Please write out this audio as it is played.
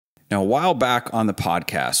Now, a while back on the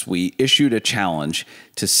podcast, we issued a challenge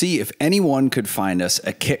to see if anyone could find us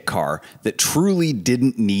a kit car that truly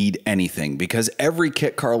didn't need anything, because every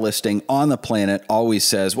kit car listing on the planet always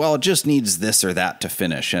says, well, it just needs this or that to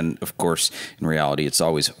finish. And of course, in reality, it's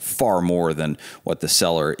always far more than what the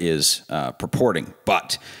seller is purporting.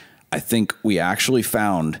 But I think we actually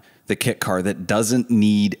found the kit car that doesn't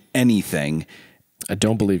need anything. I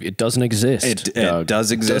don't believe it doesn't exist. It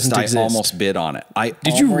does exist. I almost bid on it.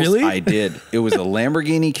 Did you really? I did. It was a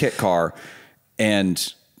Lamborghini kit car,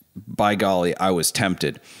 and by golly, I was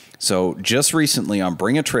tempted. So just recently on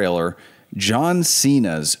Bring a Trailer, John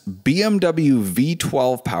Cena's BMW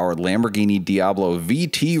V12 powered Lamborghini Diablo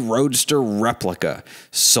VT Roadster replica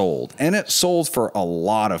sold, and it sold for a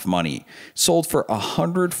lot of money. Sold for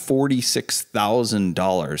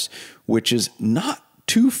 $146,000, which is not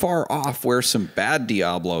too far off where some bad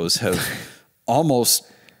Diablos have almost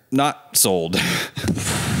not sold.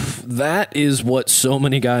 That is what so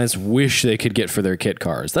many guys wish they could get for their kit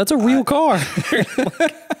cars. That's a real car.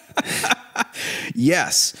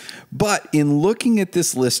 Yes. But in looking at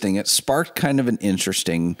this listing, it sparked kind of an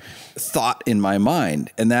interesting thought in my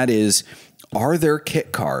mind. And that is, are there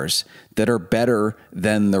kit cars that are better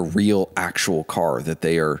than the real actual car that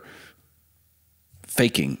they are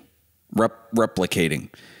faking, replicating?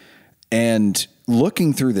 And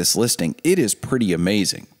looking through this listing, it is pretty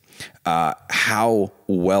amazing how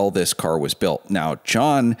well this car was built. Now,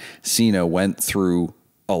 John Cena went through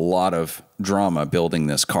a lot of drama building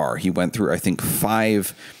this car. He went through, I think,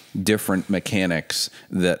 5 different mechanics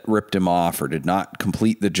that ripped him off or did not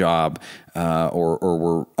complete the job or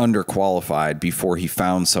were underqualified before he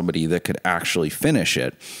found somebody that could actually finish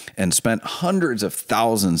it, and spent hundreds of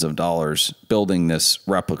thousands of dollars building this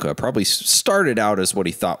replica. Probably started out as what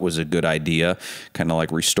he thought was a good idea, kind of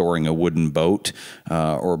like restoring a wooden boat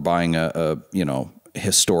or buying a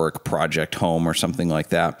historic project home or something like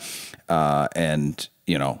that. And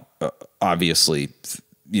obviously,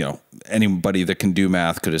 anybody that can do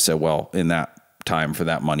math could have said, well, in that time for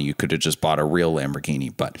that money, you could have just bought a real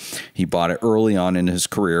Lamborghini. But he bought it early on in his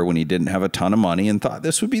career when he didn't have a ton of money and thought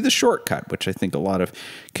this would be the shortcut, which I think a lot of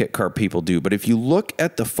kit car people do. But if you look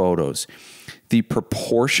at the photos, the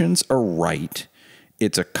proportions are right.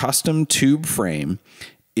 It's a custom tube frame.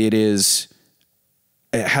 It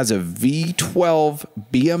has a V12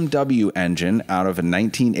 BMW engine out of a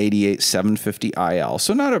 1988 750 IL.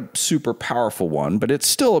 So not a super powerful one, but it's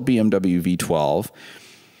still a BMW V12.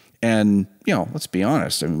 And, let's be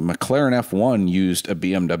honest. I mean, McLaren F1 used a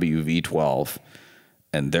BMW V12,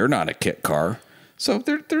 and they're not a kit car. So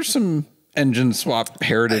there's some engine swap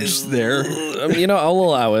heritage there. I mean, I'll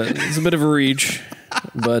allow it. It's a bit of a reach,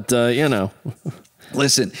 but,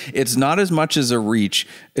 Listen, it's not as much as a reach.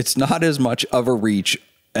 It's not as much of a reach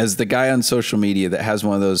as the guy on social media that has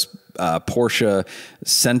one of those Porsche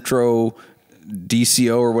Centro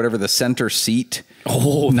DCO or whatever, the center seat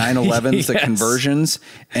 911s, yes. The conversions.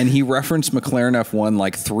 And he referenced McLaren F1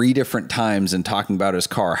 like 3 different times in talking about his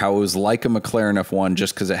car, how it was like a McLaren F1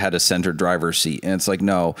 just because it had a center driver's seat. And it's like,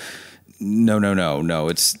 no, you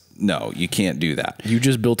can't do that. You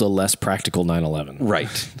just built a less practical 911.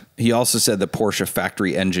 Right. He also said the Porsche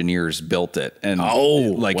factory engineers built it. And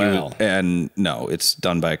it's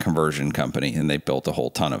done by a conversion company, and they built a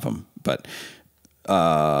whole ton of them, but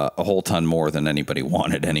a whole ton more than anybody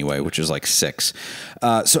wanted anyway, which is like 6.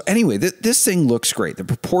 So anyway, this thing looks great. The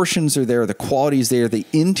proportions are there. The quality is there. The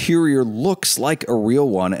interior looks like a real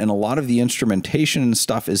one. And a lot of the instrumentation and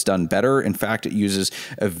stuff is done better. In fact, it uses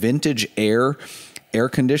a vintage air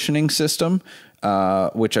conditioning system,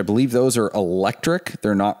 which I believe those are electric.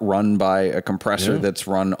 They're not run by a compressor that's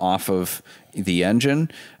run off of the engine.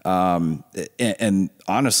 And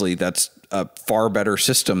honestly, that's a far better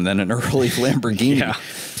system than an early Lamborghini. Yeah.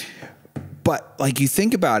 But like, you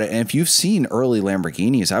think about it, and if you've seen early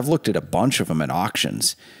Lamborghinis, I've looked at a bunch of them at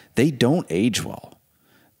auctions. They don't age well.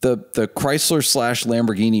 The Chrysler /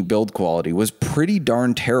 Lamborghini build quality was pretty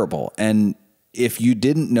darn terrible. And if you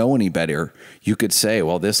didn't know any better, you could say,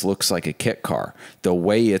 well, this looks like a kit car, the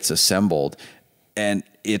way it's assembled, and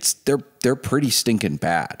they're pretty stinking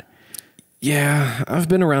bad. Yeah, I've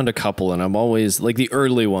been around a couple, and I'm always like the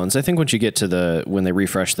early ones. I think once you get to when they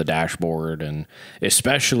refresh the dashboard, and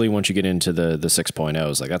especially once you get into the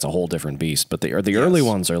 6.0s, like that's a whole different beast. But the early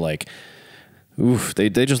ones are like, oof, they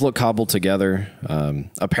just look cobbled together.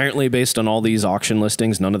 Apparently, based on all these auction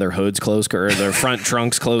listings, none of their hoods close or their front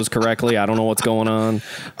trunks close correctly. I don't know what's going on.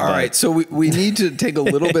 All right, so we need to take a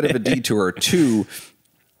little bit of a detour to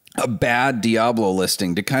a bad Diablo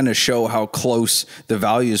listing to kind of show how close the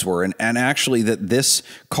values were. And actually that this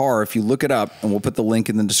car, if you look it up, and we'll put the link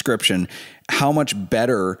in the description, how much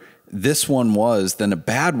better this one was than a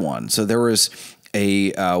bad one. So there was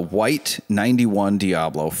a white 91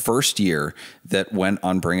 Diablo first year that went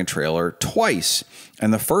on Bring a Trailer twice.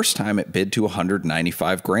 And the first time it bid to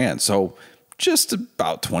 195 grand. So just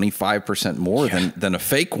about 25% more than a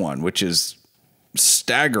fake one, which is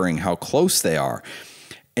staggering how close they are.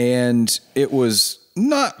 And it was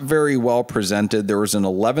not very well presented. There was an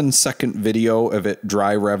 11-second video of it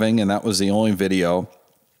dry revving, and that was the only video.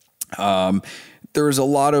 There was a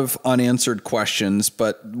lot of unanswered questions,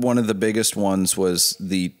 but one of the biggest ones was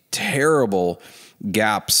the terrible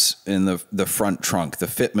gaps in the front trunk. The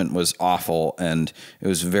fitment was awful, and it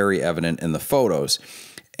was very evident in the photos.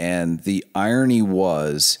 And the irony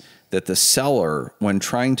was that the seller, when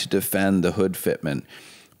trying to defend the hood fitment,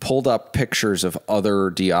 pulled up pictures of other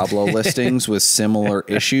Diablo listings with similar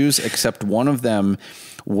issues, except one of them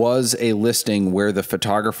was a listing where the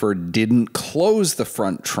photographer didn't close the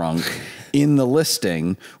front trunk in the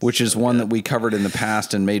listing, which is one that we covered in the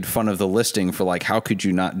past and made fun of the listing for, like, how could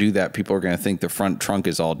you not do that? People are going to think the front trunk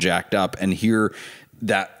is all jacked up. And here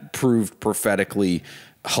that proved prophetically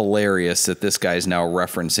hilarious that this guy's now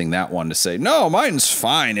referencing that one to say, no, mine's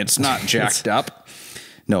fine. It's not jacked up.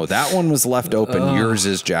 No, that one was left open. Yours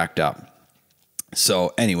is jacked up.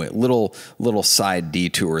 So anyway, little side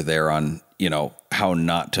detour there on, how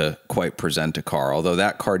not to quite present a car. Although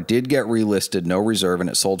that car did get relisted, no reserve, and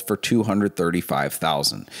it sold for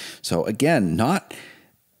 $235,000. So again, not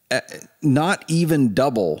even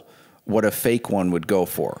double what a fake one would go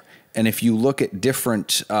for. And if you look at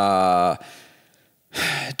different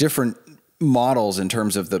models in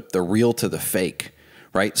terms of the real to the fake,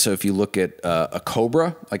 right? So if you look at a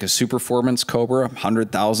Cobra, like a Superformance Cobra,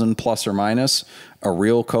 100,000 plus or minus, a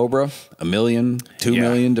real Cobra, $1 million, $2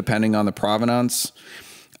 million, depending on the provenance.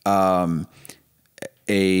 A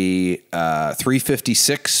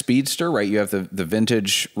 356 Speedster, right? You have the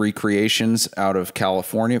vintage recreations out of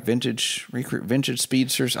California, vintage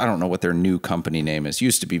Speedsters. I don't know what their new company name is.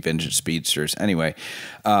 Used to be Vintage Speedsters. Anyway,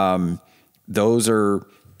 those are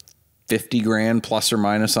 50 grand plus or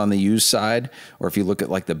minus on the used side. Or if you look at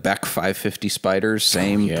like the Beck 550 Spiders,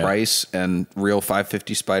 same price, and real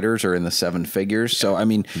 550 Spiders are in the 7 figures. So, I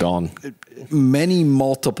mean, many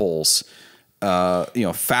multiples,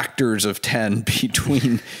 factors of 10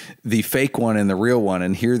 between the fake one and the real one.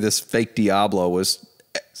 And here this fake Diablo was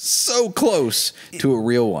so close to a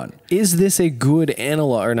real one. Is this a good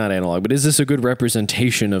analog, or not analog, but is this a good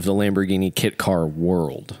representation of the Lamborghini kit car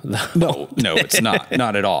world? No, it's not.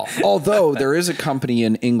 Not at all. Although there is a company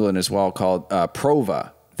in England as well called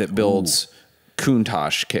Prova that builds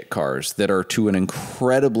Countach kit cars that are to an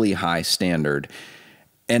incredibly high standard.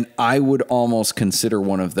 And I would almost consider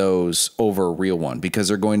one of those over a real one because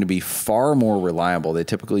they're going to be far more reliable. They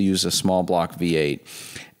typically use a small block V8.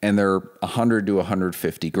 And they're 100 to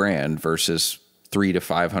 150 grand versus 300 to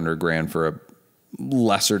 500 grand for a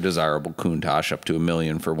lesser desirable Countach, up to $1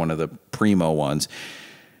 million for one of the primo ones.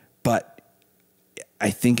 But I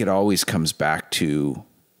think it always comes back to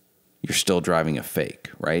you're still driving a fake,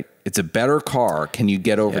 right? It's a better car. Can you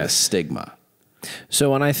get over the stigma?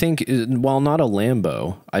 So, and I think, while not a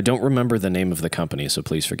Lambo, I don't remember the name of the company, so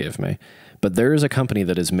please forgive me, but there is a company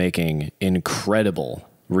that is making incredible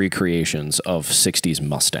recreations of 60s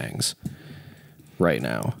Mustangs right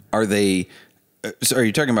now. Are they, so are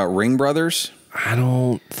you talking about Ring Brothers? I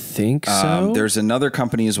don't think so. There's another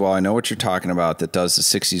company as well. I know what you're talking about that does the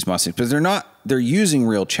 60s Mustangs, but they're using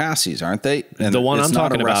real chassis, aren't they? And the one I'm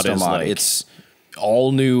talking about is like, it's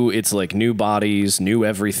all new. It's like new bodies, new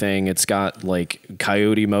everything. It's got like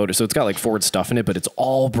Coyote motor. So it's got like Ford stuff in it, but it's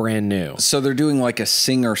all brand new. So they're doing like a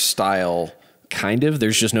Singer style. Kind of.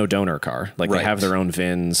 There's just no donor car. Like they have their own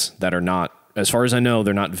VINs that are not, as far as I know,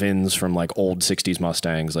 they're not VINs from like old 60s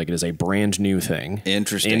Mustangs. Like it is a brand new thing.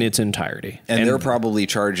 Interesting. In its entirety. And they're probably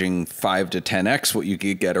charging 5 to 10x what you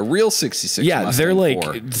could get a real 66 Mustang they're like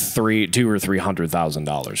for. $200,000 or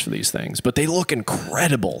 $300,000 for these things, but they look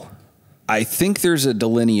incredible. I think there's a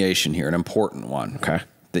delineation here, an important one. Okay.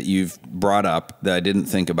 That you've brought up that I didn't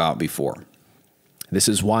think about before. This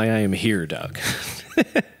is why I am here, Doug.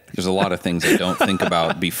 There's a lot of things I don't think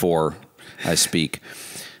about before I speak.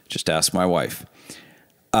 Just ask my wife.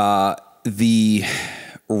 The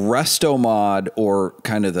resto mod, or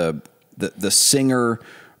kind of the Singer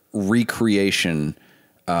recreation,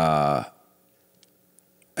 and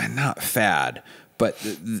not fad, but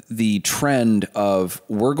the trend of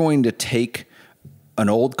we're going to take an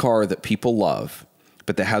old car that people love,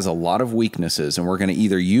 but that has a lot of weaknesses, and we're going to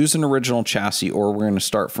either use an original chassis or we're going to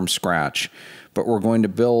start from scratch. But we're going to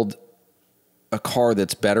build a car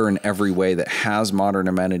that's better in every way, that has modern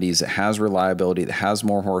amenities, that has reliability, that has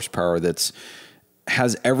more horsepower, that's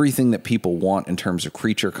has everything that people want in terms of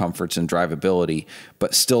creature comforts and drivability,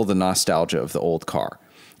 but still the nostalgia of the old car.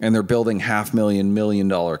 And they're building $500,000, $1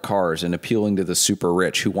 million cars and appealing to the super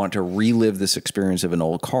rich who want to relive this experience of an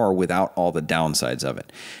old car without all the downsides of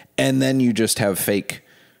it. And then you just have fake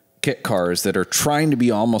kit cars that are trying to be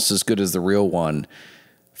almost as good as the real one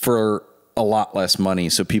for a lot less money,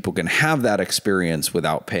 so people can have that experience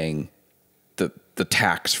without paying the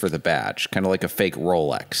tax for the badge, kind of like a fake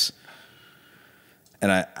Rolex.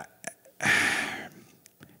 And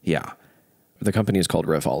yeah. The company is called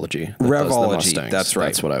Revology. Revology, that's right.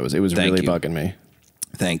 That's what I was. It was really bugging me.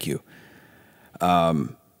 Thank you.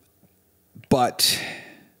 But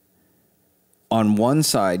on one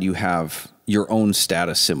side, you have your own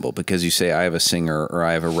status symbol because you say, I have a Singer, or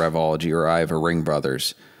I have a Revology, or I have a Ring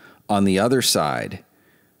Brothers. On the other side,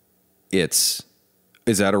 is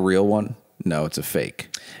that a real one? No, it's a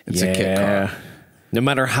fake. It's a kit car. No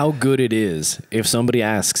matter how good it is, if somebody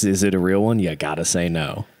asks, is it a real one? You gotta say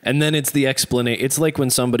no. And then it's the explanation. It's like when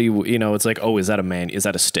somebody, it's like, oh, is that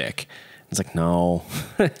a stick? It's like, no.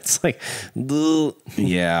 It's like, ugh.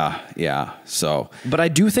 Yeah. So, but I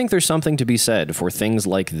do think there's something to be said for things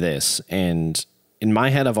like this. And in my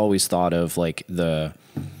head, I've always thought of like the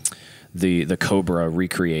Cobra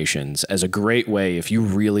recreations as a great way, if you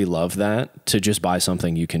really love that, to just buy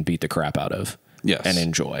something you can beat the crap out of. Yes. And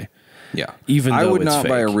enjoy. Yeah. Even though I would it's not fake.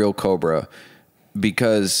 buy a real Cobra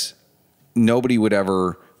because nobody would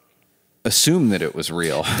ever assume that it was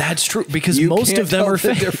real. That's true, because most of them are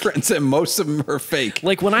fake. Difference, and most of them are fake.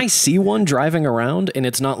 Like when I see one driving around and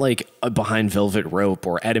it's not like behind velvet rope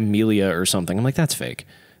or at Amelia or something, I'm like, that's fake.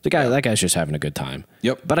 That guy's just having a good time.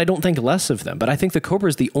 Yep. But I don't think less of them. But I think the Cobra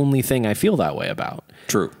is the only thing I feel that way about.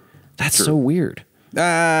 True. That's so weird.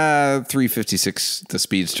 356, the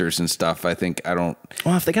speedsters and stuff. I don't.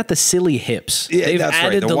 Well, if they got the silly hips, Yeah, they've that's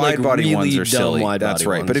added right. The wide body really ones are silly. That's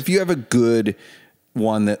right. Ones. But if you have a good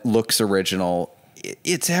one that looks original,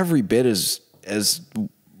 it's every bit as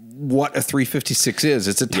what a 356 is.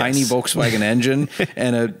 It's a tiny Volkswagen engine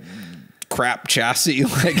and a crap chassis.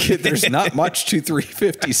 Like there's not much to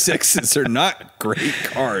 356s. They're not great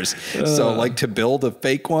cars. So like to build a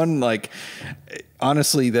fake one, like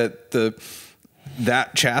honestly,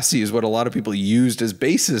 that chassis is what a lot of people used as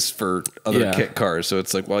basis for other kit cars. So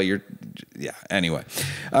it's like, well, anyway.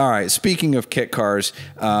 All right. Speaking of kit cars,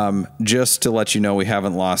 just to let you know, we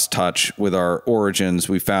haven't lost touch with our origins.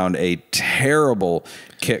 We found a terrible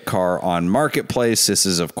kit car on Marketplace. This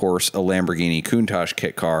is, of course, a Lamborghini Countach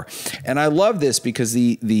kit car. And I love this because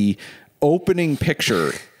the opening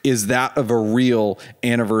picture is that of a real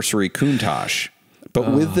anniversary Countach,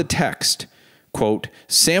 but with the text, quote,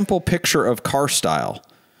 sample picture of car style,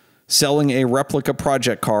 selling a replica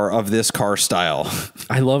project car of this car style.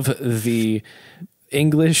 I love the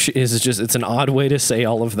English it's an odd way to say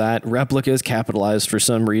all of that. Replica is capitalized for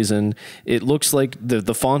some reason. It looks like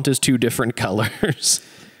the font is two different colors.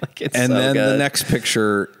 And then the next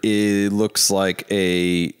picture, it looks like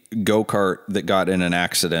a go-kart that got in an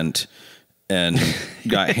accident and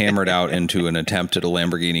got hammered out into an attempt at a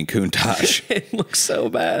Lamborghini Countach. It looks so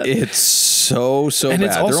bad. It's so bad. And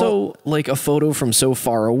it's also like a photo from so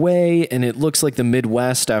far away, and it looks like the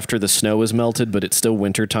Midwest after the snow is melted, but it's still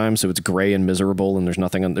wintertime, so it's gray and miserable, and there's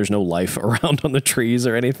no life around on the trees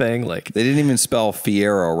or anything. Like they didn't even spell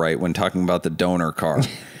Fiero right when talking about the donor car.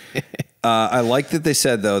 I like that they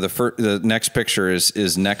said, though, the next picture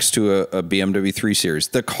is next to a BMW 3 Series.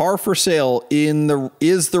 The car for sale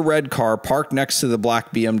is the red car parked next to the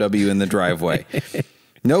black BMW in the driveway.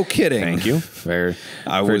 No kidding. Thank you. Very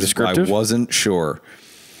descriptive. I wasn't sure.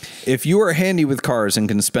 If you are handy with cars and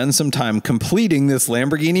can spend some time completing this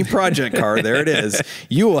Lamborghini project car, there it is,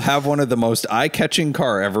 you will have one of the most eye-catching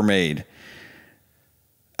car ever made.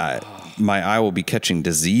 My eye will be catching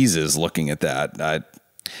diseases looking at that.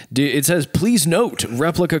 It says, please note,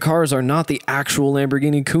 replica cars are not the actual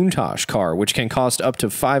Lamborghini Countach car, which can cost up to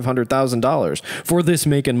 $500,000 for this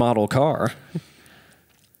make and model car.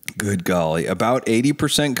 Good golly. About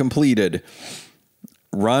 80% completed.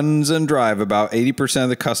 Runs and drive. About 80% of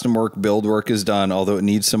the custom build work is done, although it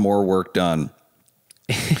needs some more work done.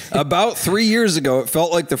 About 3 years ago, it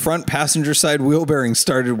felt like the front passenger side wheel bearings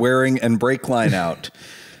started wearing and brake line out.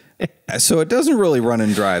 So it doesn't really run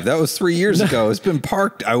and drive. That was 3 years ago. It's been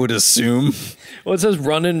parked, I would assume. Well, it says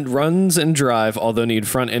runs and drive, although need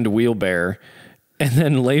front end wheel bear. And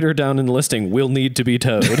then later down in the listing, will need to be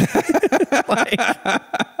towed.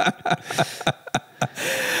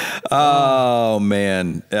 Oh,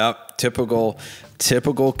 man. Yep. Typical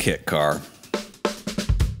kit car.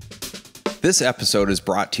 This episode is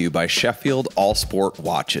brought to you by Sheffield All Sport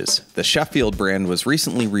Watches. The Sheffield brand was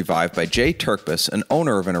recently revived by Jay Turkbus, an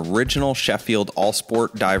owner of an original Sheffield All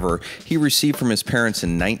Sport diver he received from his parents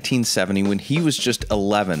in 1970 when he was just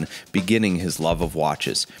 11, beginning his love of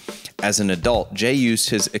watches. As an adult, Jay used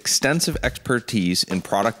his extensive expertise in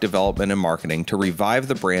product development and marketing to revive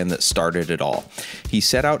the brand that started it all. He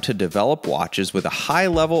set out to develop watches with a high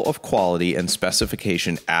level of quality and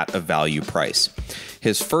specification at a value price.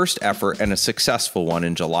 His first effort, and a successful one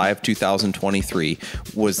in July of 2023,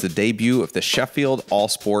 was the debut of the Sheffield All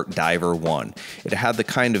Sport Diver 1. It had the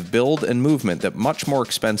kind of build and movement that much more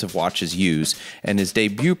expensive watches use, and his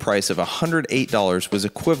debut price of $108 was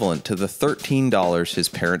equivalent to the $13 his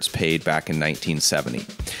parents paid back in 1970.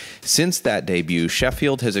 Since that debut,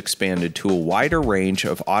 Sheffield has expanded to a wider range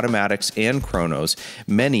of automatics and chronos,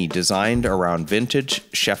 many designed around vintage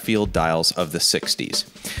Sheffield dials of the 60s.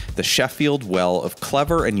 The Sheffield well of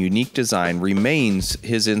clever and unique design remains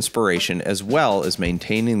his inspiration, as well as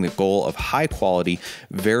maintaining the goal of high quality,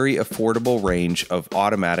 very affordable range of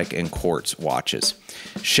automatic and quartz watches.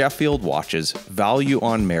 Sheffield watches, value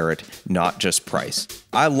on merit, not just price.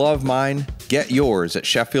 I love mine. Get yours at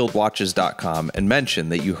SheffieldWatches.com and mention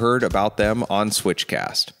that you heard about them on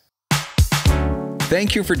Switchcast.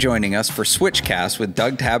 Thank you for joining us for Switchcast with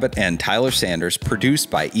Doug Tabbitt and Tyler Sanders, produced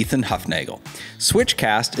by Ethan Huffnagel.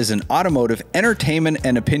 Switchcast is an automotive entertainment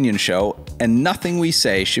and opinion show, and nothing we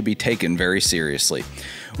say should be taken very seriously.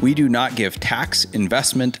 We do not give tax,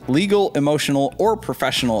 investment, legal, emotional, or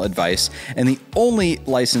professional advice, and the only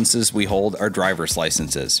licenses we hold are driver's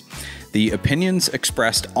licenses. The opinions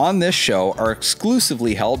expressed on this show are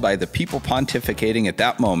exclusively held by the people pontificating at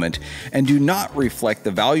that moment and do not reflect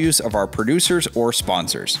the values of our producers or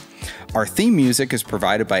sponsors. Our theme music is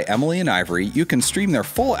provided by Emily and Ivory. You can stream their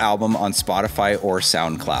full album on Spotify or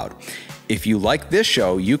SoundCloud. If you like this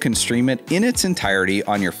show, you can stream it in its entirety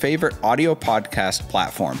on your favorite audio podcast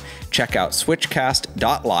platform. Check out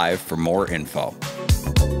switchcast.live for more info.